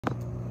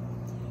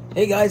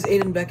Hey guys,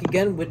 Aiden back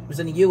again with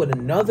presenting you with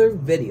another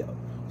video.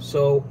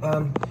 So,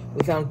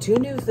 we found two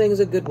new things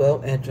at Goodwill,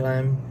 and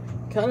I'm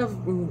kind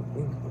of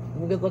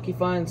good lucky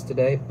finds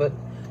today, but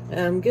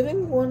I'm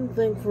giving one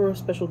thing for a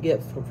special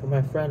gift for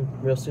my friend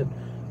real soon,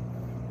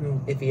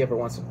 if he ever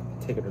wants to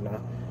take it or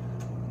not.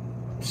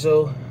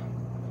 So,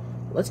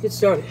 let's get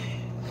started.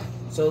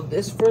 So,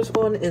 this first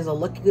one is a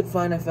lucky good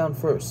find I found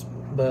first,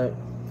 but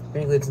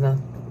apparently it's not.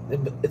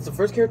 It's the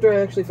first character I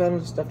actually found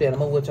as a stuffed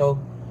animal, which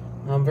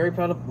I'm very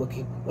proud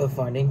of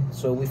finding.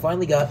 So we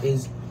finally got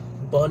is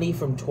Bunny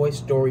from Toy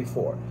Story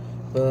 4.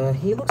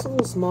 He looks a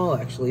little small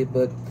actually,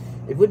 but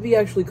it would be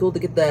actually cool to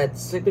get that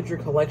signature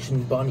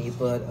collection Bunny.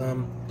 But I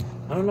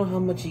don't know how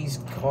much he's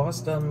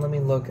cost. Let me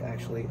look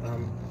actually.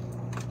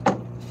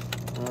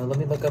 Let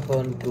me look up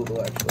on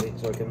Google actually,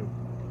 so I can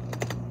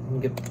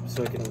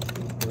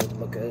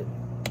look at it.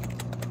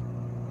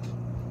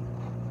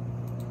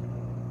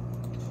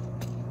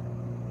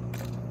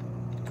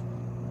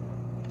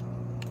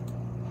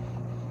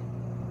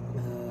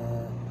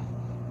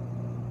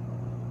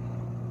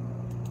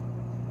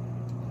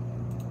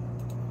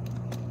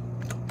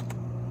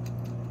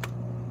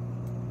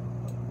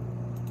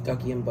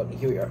 Ducky and Bunny,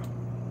 here we are.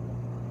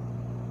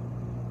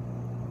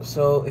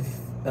 So if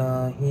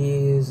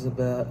he's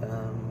about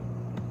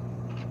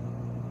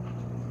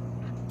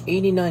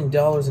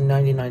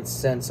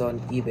 $89.99 on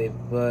eBay,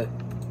 but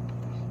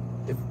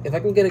if I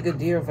can get a good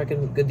deal, if I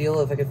can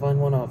find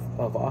one off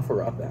of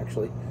OfferUp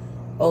actually.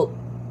 Oh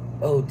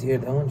dear,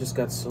 that one just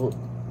got sold.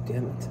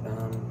 Damn it.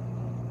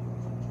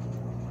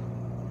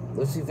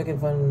 Let's see if I can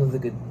find another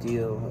good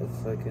deal.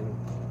 If I can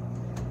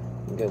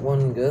get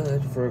one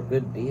good for a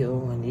good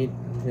deal, I need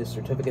his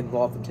certificate of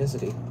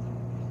authenticity.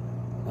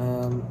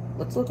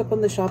 Let's look up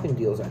on the shopping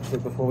deals actually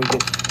before we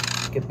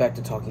get back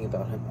to talking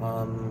about him.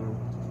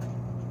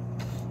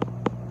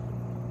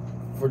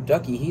 For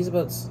Ducky, he's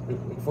about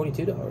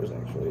 $42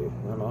 actually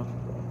on OfferUp.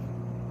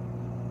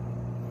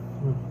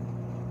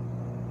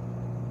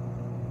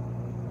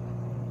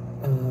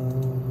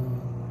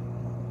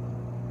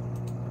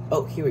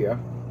 Oh, here we are.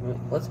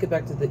 Let's get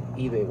back to the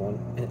eBay one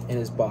in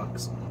his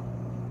box.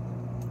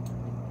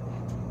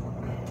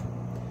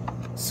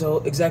 So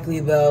exactly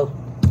about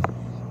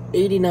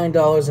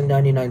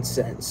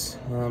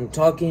 $89.99.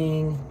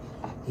 Talking.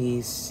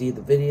 He see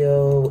the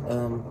video.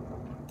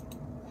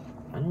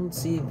 I don't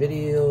see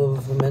video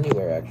of him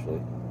anywhere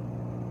actually.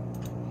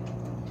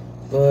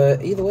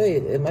 But either way,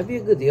 it might be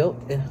a good deal.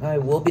 I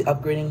will be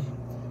upgrading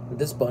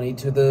this Bunny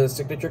to the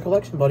signature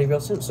collection Bunny real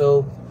soon.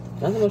 So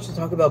nothing much to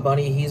talk about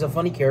Bunny. He's a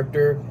funny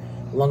character.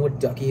 Along with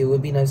Ducky, it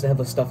would be nice to have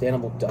a stuffed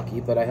animal Ducky,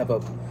 but I have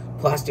a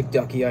plastic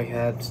Ducky I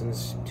had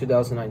since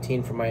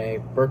 2019 for my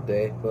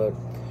birthday, but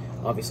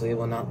obviously it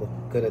will not look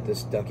good at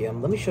this Ducky.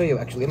 Let me show you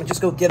actually. Let me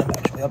just go get him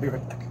actually. I'll be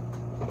right back.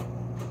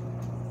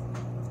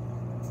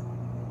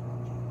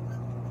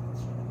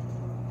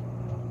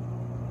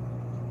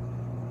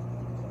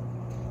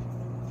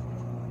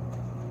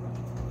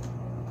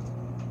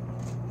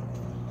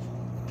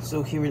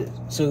 So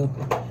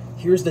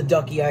here's the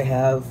Ducky I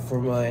have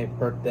for my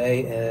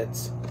birthday.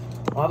 It's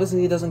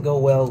obviously it doesn't go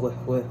well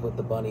with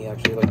the Bunny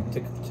actually. Like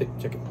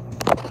chicken.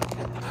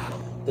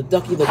 The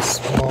Ducky looks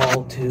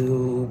small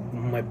to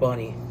my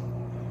Bunny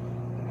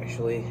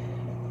actually.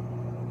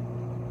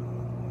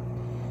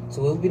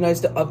 So it would be nice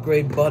to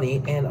upgrade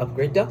Bunny and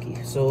upgrade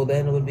Ducky. So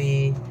then it would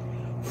be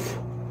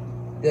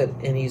good.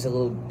 And he's a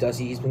little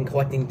dusty. He's been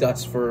collecting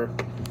dust for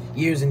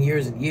years and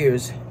years and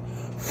years.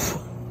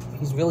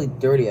 He's really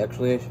dirty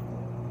actually.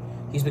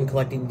 He's been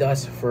collecting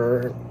dust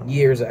for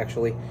years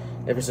actually,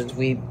 ever since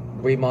we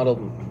remodeled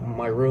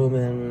my room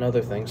and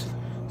other things.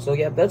 So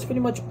yeah, that's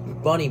pretty much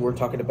Bunny we're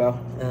talking about.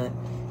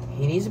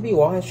 He needs to be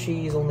washed.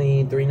 He's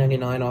only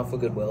 $3.99 off of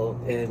Goodwill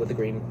with the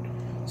green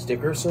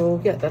sticker. So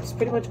yeah, that's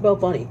pretty much about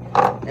Bunny.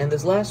 And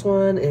this last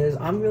one is,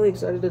 I'm really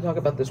excited to talk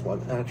about this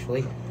one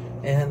actually,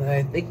 and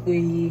I think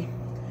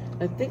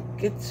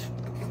it's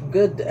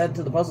good to add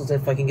to the puzzles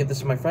if I can give this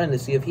to my friend to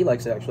see if he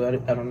likes it actually.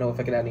 I don't know if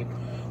I can add any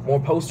more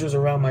posters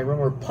around my room,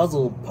 or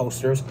puzzle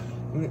posters.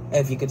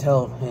 If you could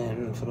tell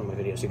in some of my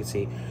videos, you can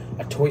see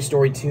a Toy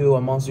Story 2,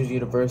 a Monsters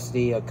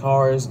University, a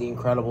Cars, The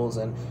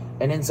Incredibles, and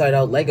an Inside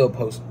Out Lego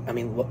puzzle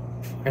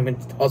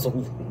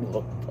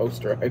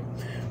poster. I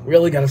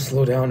really gotta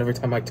slow down every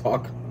time I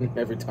talk,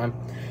 every time.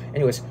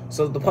 Anyways,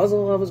 so the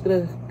puzzle I was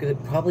gonna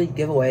probably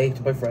give away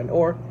to my friend,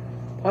 or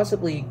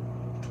possibly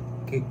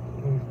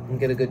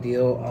get a good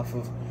deal off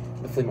of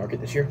the flea market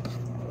this year,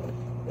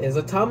 is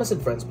a Thomas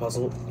and Friends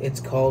puzzle.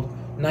 It's called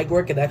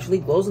Nightwork. It actually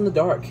glows in the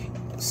dark.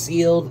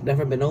 Sealed,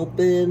 never been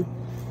opened,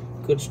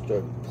 good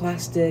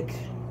plastic,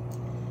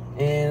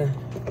 and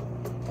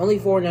only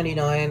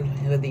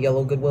 $4.99 with the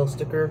yellow Goodwill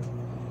sticker.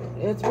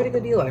 It's a pretty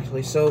good deal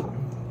actually. So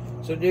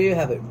there you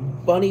have it,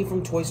 Bunny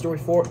from Toy Story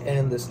 4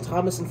 and this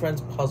Thomas and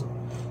Friends puzzle.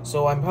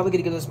 So I'm probably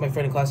gonna give this to my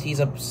friend in class. He's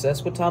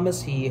obsessed with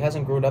Thomas. He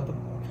hasn't grown up.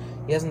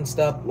 He hasn't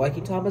stopped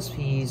liking Thomas.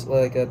 He's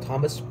like a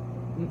Thomas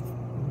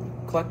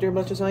collector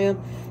much as I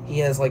am. He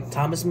has like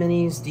Thomas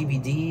minis,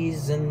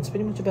 DVDs, and it's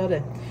pretty much about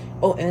it.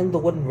 Oh, and the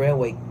wooden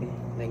railway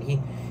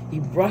thing. He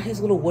brought his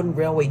little wooden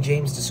railway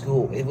James to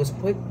school. It was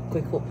quite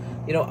cool.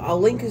 You know, I'll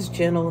link his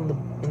channel in the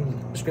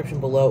description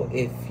below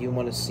if you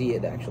want to see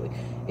it. Actually,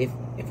 if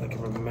I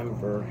can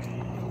remember.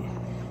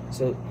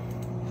 So,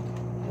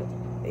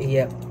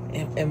 yeah,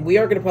 and we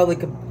are gonna probably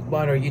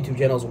combine our YouTube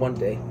channels one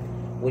day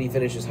when he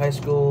finishes high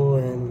school,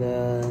 and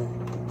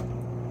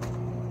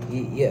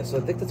yeah. So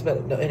I think that's about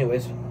it. No,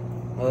 anyways,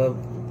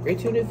 great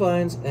 2 new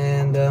finds,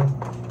 and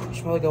we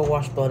should probably go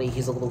wash Bunny.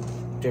 He's a little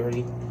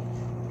dirty.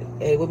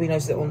 It would be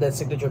nice to own that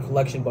signature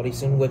collection Bunny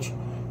soon, which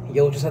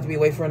you'll just have to be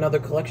away for another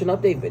collection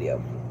update video,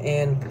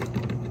 and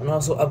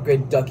also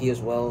upgrade Ducky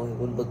as well. It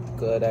would look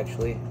good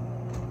actually.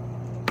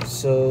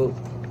 So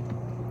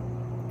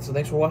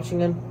thanks for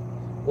watching, and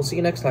we'll see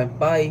you next time.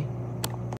 Bye.